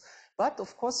get this. But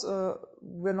of course,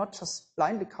 we're not just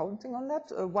blindly counting on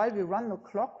that. While we run the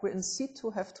clock, we in situ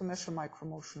have to measure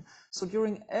micromotion. So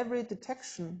during every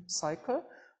detection cycle,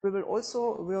 we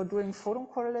are doing photon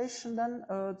correlation then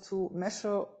to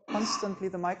measure constantly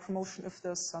the micromotion if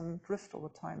there's some drift over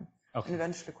time, and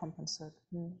eventually compensate.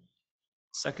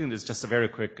 Second is just a very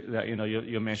quick,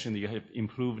 you mentioned you have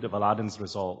improved the Vladim's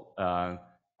result by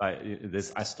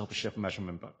this isotope shift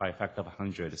measurement by a factor of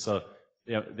 100. So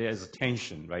there's a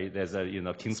tension, right? There's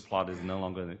a King's plot is no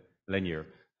longer linear.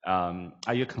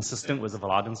 Are you consistent with the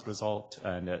Vladim's result?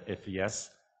 And if yes,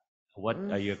 what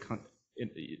are you,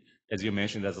 as you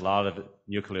mentioned, there's a lot of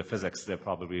nuclear physics that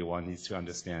probably one needs to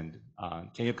understand.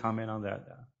 Can you comment on that?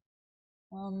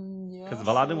 Because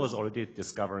Vladim was already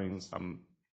discovering some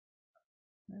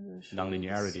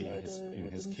nonlinearity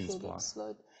in his King's plot.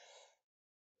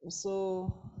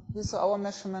 So these are our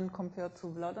measurement compared to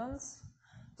Vladim's.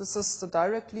 This is the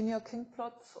direct linear King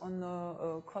plot on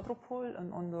the quadrupole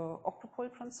and on the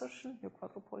octopole transition. Here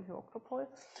quadrupole, here octopole.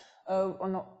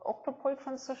 On the octopole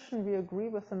transition, we agree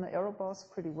within the error bars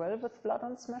pretty well with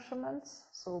Vladim's measurements.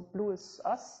 So blue is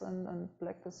us and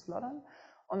black is Vladim.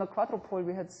 On the quadrupole,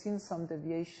 we had seen some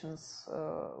deviations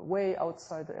way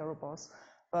outside the error bars.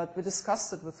 But we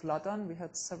discussed it with Vladim. We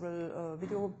had several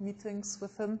video meetings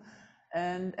with him.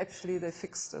 And actually they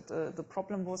fixed it. The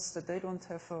problem was that they don't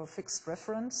have a fixed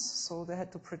reference, so they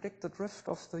had to predict the drift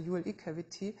of the ULE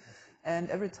cavity. And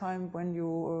every time when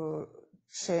you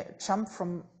jump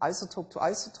from isotope to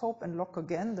isotope and lock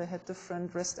again, they had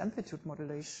different rest amplitude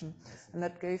modulation. And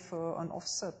that gave an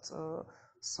offset.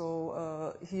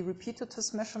 So he repeated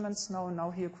his measurements now, and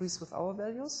now he agrees with our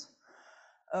values.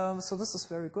 So this is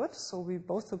very good. So we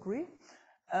both agree.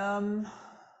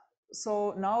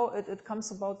 So now it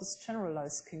comes about this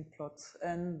generalized king plot.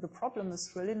 And the problem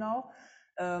is really now,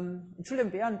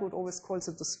 Julian Berengut always calls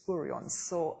it the spurions.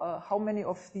 So how many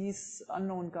of these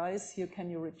unknown guys here can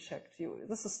you reject?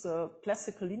 This is the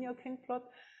classical linear king plot.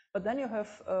 But then you have,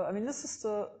 I mean, this is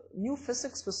the new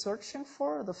physics we're searching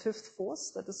for, the fifth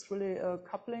force that is really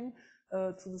coupling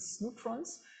to these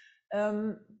neutrons.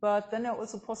 But then there are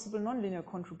also possible nonlinear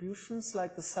contributions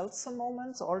like the Seltzer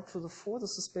moment, R to the 4.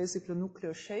 This is basically a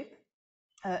nuclear shape.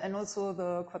 And also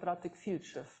the quadratic field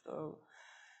shift.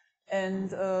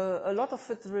 And a lot of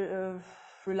it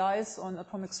relies on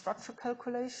atomic structure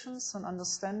calculations and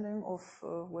understanding of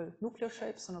well, nuclear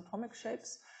shapes and atomic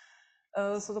shapes.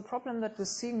 So the problem that we're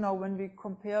seeing now when we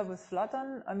compare with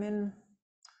Vladan, I mean,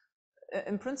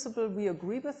 in principle, we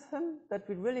agree with him that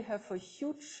we really have a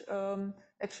huge,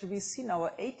 actually we see now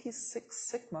our 86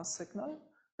 sigma signal,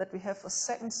 that we have a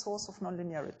second source of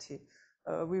nonlinearity.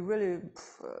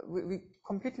 We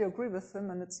completely agree with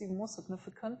him, and it's even more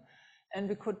significant. And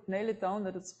we could nail it down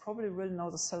that it's probably really now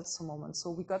the Seltzer moment. So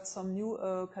we got some new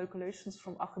calculations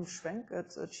from Achim Schwenk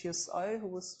at GSI, who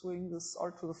was doing this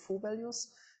R to the 4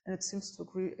 values, and it seems to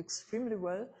agree extremely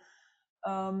well.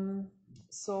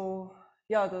 So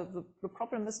yeah, the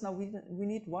problem is now we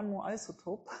need one more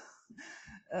isotope.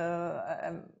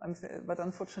 But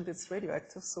unfortunately it's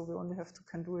radioactive, so we only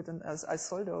can do it as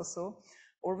isolde or so.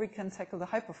 Or we can tackle the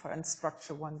hyperfine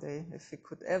structure one day, if we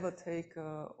could ever take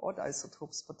odd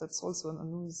isotopes, but that's also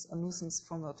a nuisance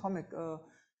from the atomic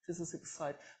physics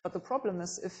side. But the problem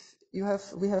is if we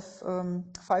have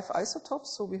 5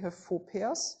 isotopes, so we have 4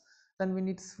 pairs, then we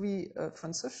need 3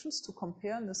 transitions to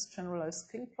compare in this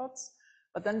generalized king plots,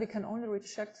 but then we can only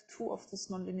reject 2 of these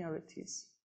nonlinearities.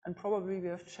 And probably we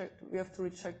have to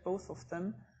reject both of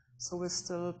them, so we're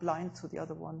still blind to the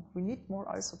other one. We need more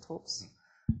isotopes.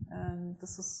 And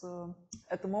this is,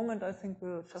 at the moment, I think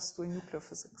we're just doing nuclear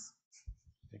physics.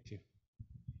 Thank you.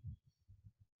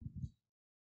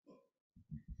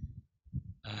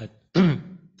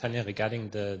 Tanja, regarding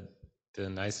the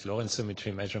nice Lorentz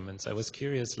symmetry measurements, I was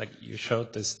curious, like you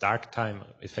showed this dark time,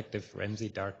 effective Ramsey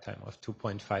dark time of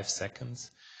 2.5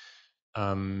 seconds.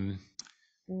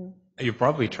 You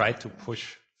probably tried to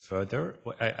push further.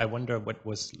 I wonder what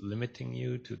was limiting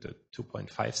you to the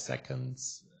 2.5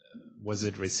 seconds? Was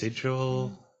it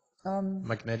residual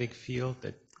magnetic field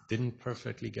that didn't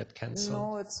perfectly get cancelled?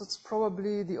 No, it's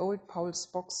probably the old Paul's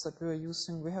box that we're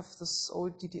using. We have this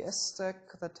old DDS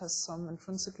stack that has some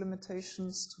intrinsic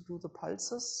limitations to do the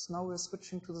pulses. Now we're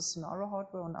switching to the Sonara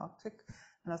hardware on Arctic.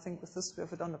 And I think with this we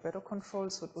have it under better control.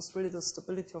 So it was really the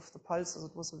stability of the pulses.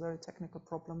 It was a very technical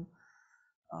problem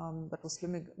that was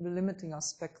limiting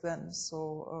us back then.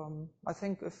 So I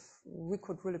think if we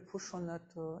could really push on that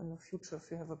in the future,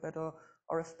 if we have a better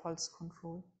RF pulse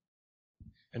control.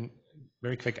 And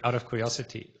very quick, out of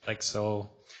curiosity, like so,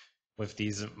 with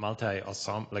these multi-ion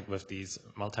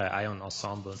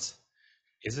ensembles,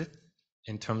 is it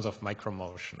in terms of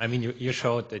micromotion? I mean, you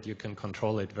showed that you can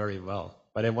control it very well,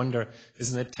 but I wonder,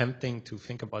 isn't it tempting to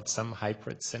think about some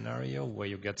hybrid scenario where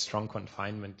you get strong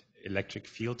confinement electric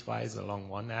field-wise along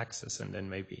one axis and then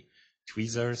maybe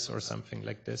tweezers or something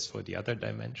like this for the other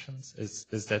dimensions?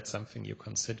 Is that something you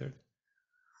considered?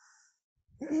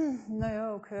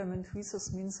 Naja, okay, I mean,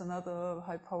 tweezers means another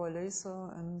high-power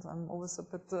laser, and I'm always a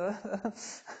bit,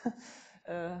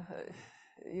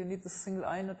 you need the single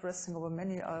ion addressing over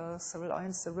many, several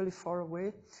ions, they're really far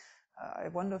away. I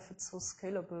wonder if it's so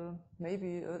scalable.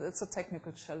 Maybe it's a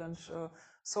technical challenge.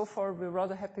 So far, we're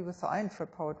rather happy with the ion trap,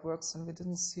 how it works, and we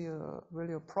didn't see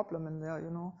really a problem in there,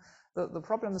 you know. The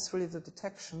problem is really the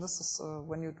detection. This is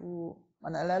when you do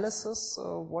an analysis,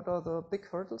 what are the big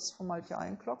hurdles for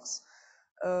multi-ion clocks?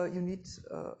 You need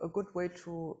a good way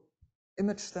to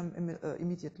image them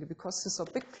immediately, because these are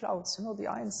big clouds, you know, the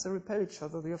ions, they repel each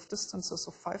other. We have distances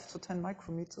of 5 to 10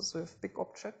 micrometers, we have big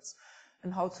objects,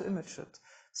 and how to image it.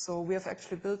 So we have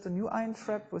actually built a new ion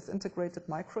trap with integrated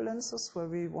microlenses, where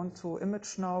we want to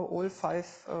image now all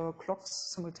 5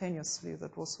 clocks simultaneously.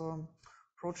 That was a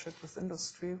project with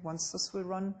industry. Once this will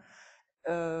run,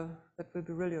 that will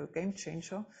be really a game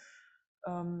changer.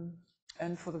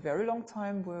 And for the very long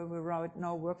time, we're right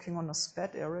now working on a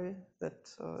SPAD array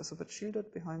that is a bit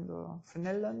shielded behind the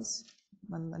Fresnel lens.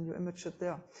 and you image it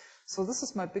there. So this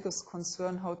is my biggest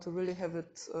concern, how to really have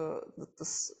it,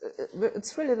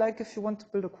 it's really like if you want to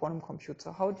build a quantum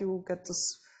computer, how do you get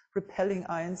this repelling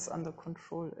ions under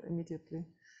control immediately?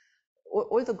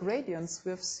 All the gradients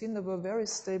we have seen, they were very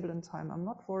stable in time. I'm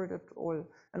not worried at all.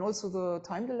 And also the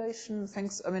time dilation,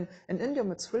 thanks, I mean, in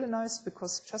indium it's really nice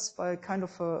because just by kind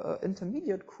of a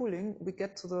intermediate cooling, we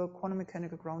get to the quantum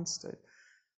mechanical ground state.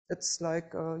 It's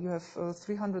like you have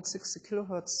 360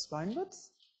 kilohertz line width.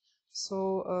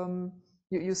 So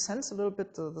you sense a little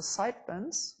bit the side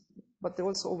bands, but they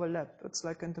also overlap. It's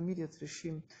like an intermediate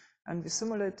regime. And we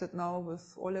simulated now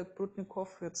with Oleg Brutnikov,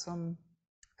 we had some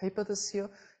paper this year.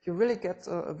 You really get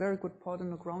a very good part in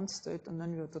the ground state, and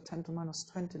then you're at the 10 to minus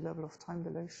 20 level of time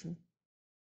dilation.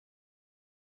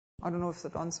 I don't know if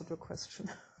that answered your question.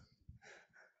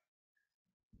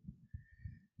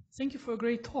 Thank you for a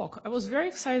great talk. I was very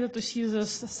excited to see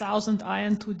this 1000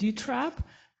 ion 2D trap.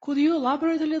 Could you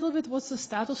elaborate a little bit? What's the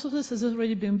status of this? Has it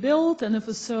already been built? And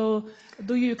if so,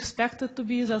 do you expect it to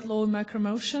be that low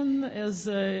micromotion as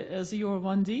your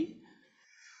 1D?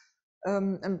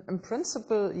 In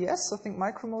principle, yes. I think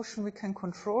micromotion we can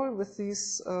control with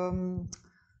these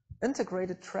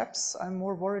integrated traps. I'm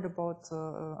more worried about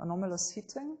anomalous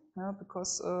heating,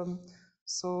 because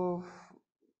so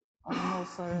I don't know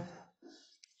if I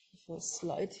have a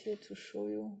slide here to show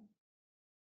you.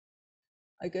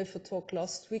 I gave a talk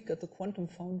last week at the Quantum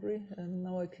Foundry, and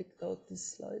now I kicked out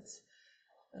these slides.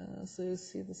 So you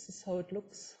see, this is how it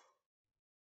looks.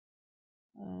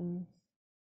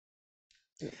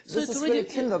 This is really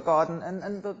kindergarten,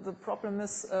 and the problem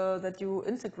is that you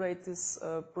integrate these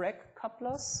Bragg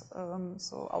couplers,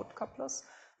 so out couplers,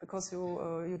 because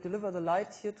you deliver the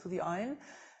light here to the ion,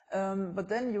 but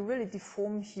then you really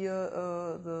deform here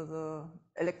the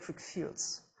electric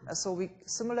fields. So we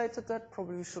simulated that,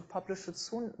 probably we should publish it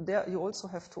soon. There you also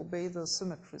have to obey the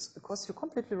symmetries, because you're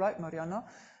completely right, Mariana.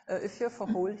 If you have a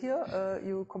hole here,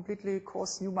 you completely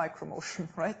cause new micromotion,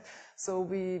 right? So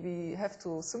we have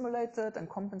to simulate it and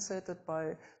compensate it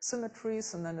by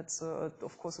symmetries, and then it's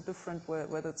of course a different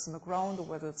whether it's in the ground or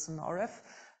whether it's in the RF.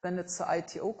 Then it's an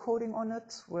ITO coding on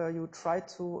it, where you try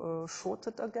to short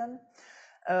it again.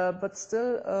 But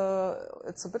still,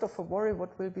 it's a bit of a worry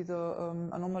what will be the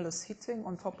anomalous heating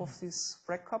on top of these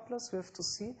Bragg couplers. We have to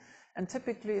see. And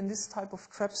typically in this type of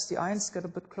traps, the ions get a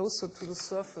bit closer to the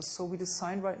surface. So we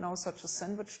design right now such a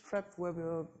sandwich trap where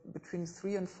we're between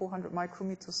 300 and 400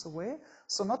 micrometers away.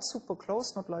 So not super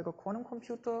close, not like a quantum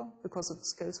computer, because it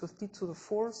scales with d to the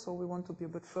 4. So we want to be a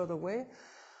bit further away.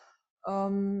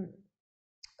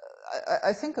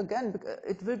 I think, again,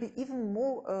 it will be even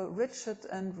more rigid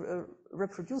and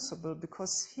reproducible,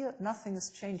 because here nothing is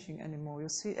changing anymore. You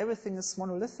see, everything is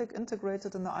monolithic,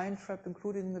 integrated in the ion trap,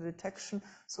 including the detection.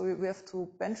 So we have to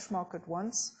benchmark it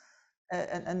once,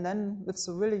 and then it's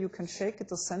really, you can shake it,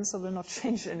 the sensor will not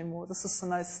change anymore. This is a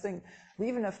nice thing. We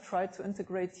even have tried to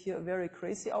integrate here a very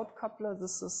crazy outcoupler.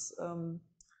 This is,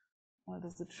 what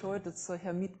does it show it? It's a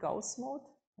Hermite-Gauss mode.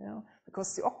 Yeah,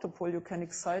 because the octopole you can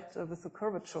excite with the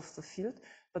curvature of the field,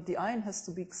 but the ion has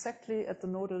to be exactly at the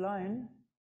nodal line,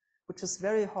 which is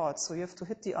very hard. So you have to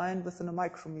hit the ion within a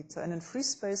micrometer, and in free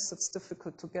space it's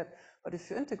difficult to get. But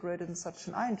if you integrate it in such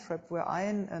an ion trap where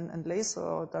ion and laser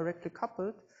are directly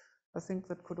coupled, I think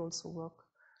that could also work.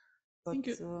 But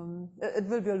it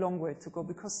will be a long way to go,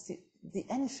 because the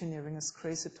engineering is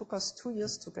crazy. It took us 2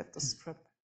 years to get this trap.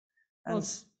 And well,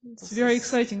 it's very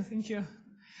exciting. Thank you.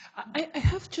 I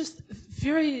have just a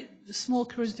very small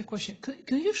curiosity question.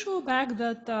 Can you show back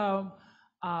that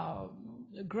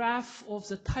graph of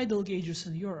the tidal gauges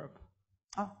in Europe?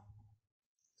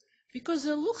 Because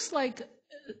it looks like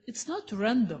it's not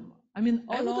random. I mean,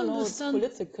 I would understand.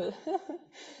 It's political.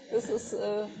 This is.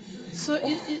 So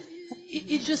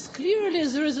it just clearly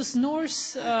there is this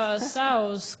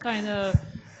north-south kind of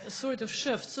sort of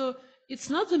shift. So it's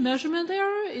not the measurement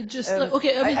error. It just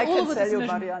okay. I mean, I all can of it tell is you,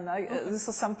 measurement. Mariana. These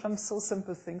are sometimes so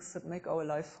simple things that make our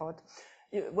life hard.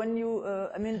 When you,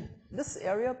 I mean, this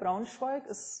area, Braunschweig,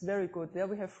 is very good. There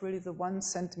we have really the 1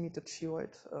 centimeter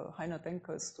geoid. Heiner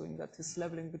Denker is doing that. He's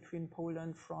leveling between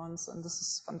Poland, France, and this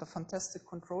is under fantastic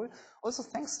control. Also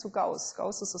thanks to Gauss.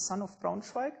 Gauss is a son of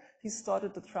Braunschweig. He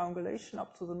started the triangulation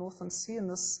up to the Northern Sea, and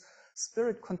this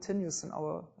spirit continues in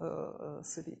our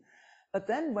city. But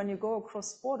then when you go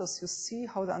across borders, you see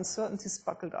how the uncertainties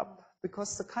buckled up,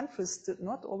 because the countries did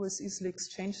not always easily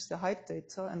exchange their height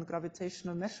data and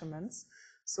gravitational measurements.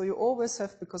 So you always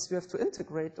have, because you have to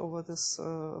integrate over this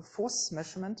force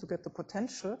measurement to get the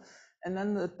potential, and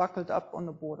then it buckled up on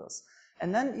the borders.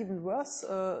 And then even worse,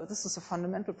 this is a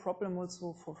fundamental problem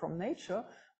also from nature.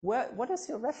 what is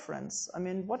your reference? I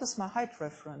mean, what is my height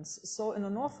reference? So in the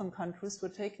northern countries, we're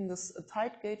taking this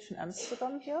tide gauge in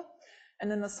Amsterdam here,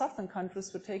 and in the southern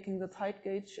countries, we're taking the tide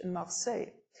gauge in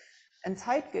Marseille. And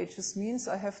tide gauges means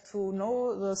I have to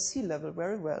know the sea level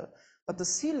very well. But the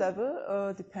sea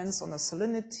level depends on the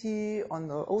salinity, on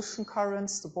the ocean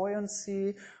currents, the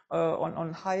buoyancy,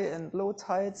 on high and low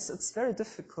tides. It's very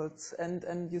difficult,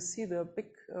 and you see the big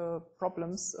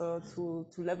problems to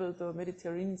level the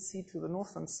Mediterranean Sea to the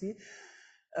Northern Sea.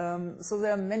 So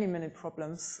there are many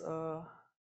problems,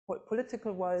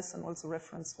 political-wise and also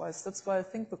reference-wise. That's why I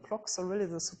think the clocks are really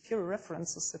the superior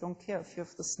references. They don't care if you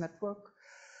have this network.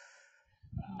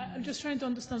 I'm just trying to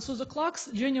understand. So the clocks,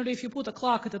 generally, if you put a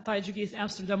clock at the tide gauge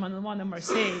Amsterdam and one in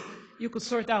Marseille, you could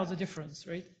sort out the difference,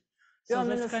 right? So Yeah,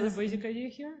 that's kind of basic idea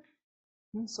here?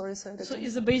 Sorry, say that So again.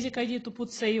 is the basic idea to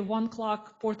put, say, one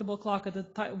clock, portable clock at the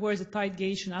where the tide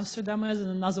gauge in Amsterdam is, and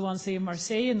another one, say, in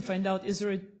Marseille, and find out is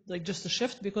there like just a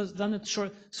shift? Because then it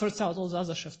sorts out all the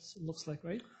other shifts, it looks like,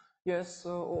 right? Yes,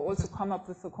 or also come up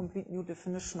with a complete new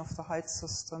definition of the height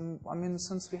system. I mean,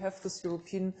 since we have this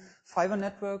European fiber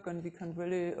network and we can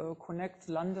really connect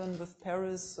London with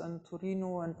Paris and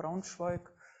Torino and Braunschweig,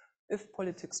 if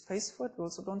politics pays for it, we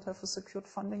also don't have a secured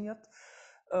funding yet.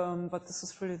 But this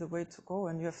is really the way to go.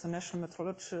 And you have the National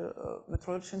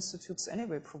Metrology Institutes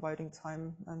anyway providing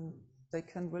time, and they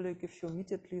can really give you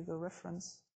immediately the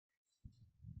reference.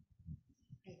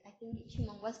 I think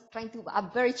Shimon was trying to a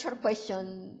very short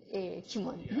question.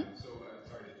 Shimon. Yeah. So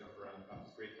sorry to jump around.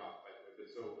 Great talk, by the way. But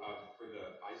so for the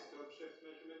isotope shift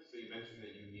measurements, so you mentioned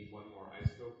that you need one more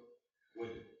isotope.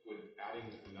 Would adding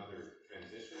another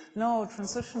transition? No,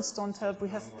 transitions don't help. We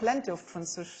have plenty of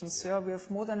transitions. Yeah, we have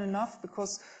more than enough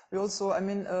because we also. I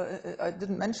mean, I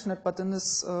didn't mention it, but in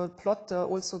this plot, there are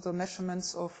also the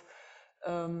measurements of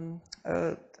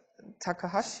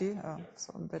Takahashi,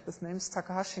 so that his name is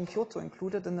Takahashi in Kyoto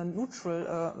included in the neutral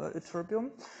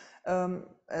ytterbium.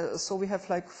 So we have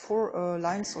like 4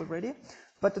 lines already,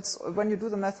 but it's when you do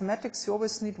the mathematics, you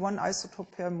always need one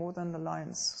isotope pair more than the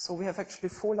lines. So we have actually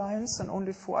 4 lines and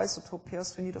only 4 isotope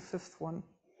pairs. We need a 5th one.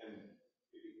 And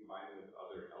if you combine it with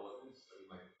other elements, I mean,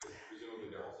 like presumably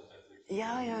they're also sensitive.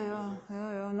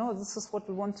 Yeah. No, this is what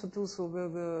we want to do. So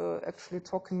we're actually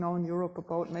talking now in Europe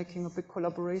about making a big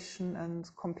collaboration and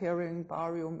comparing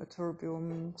barium,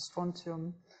 ytterbium,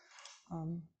 strontium.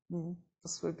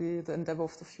 This will be the endeavor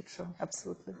of the future.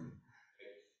 Absolutely.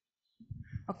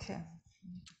 Okay.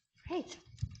 Great.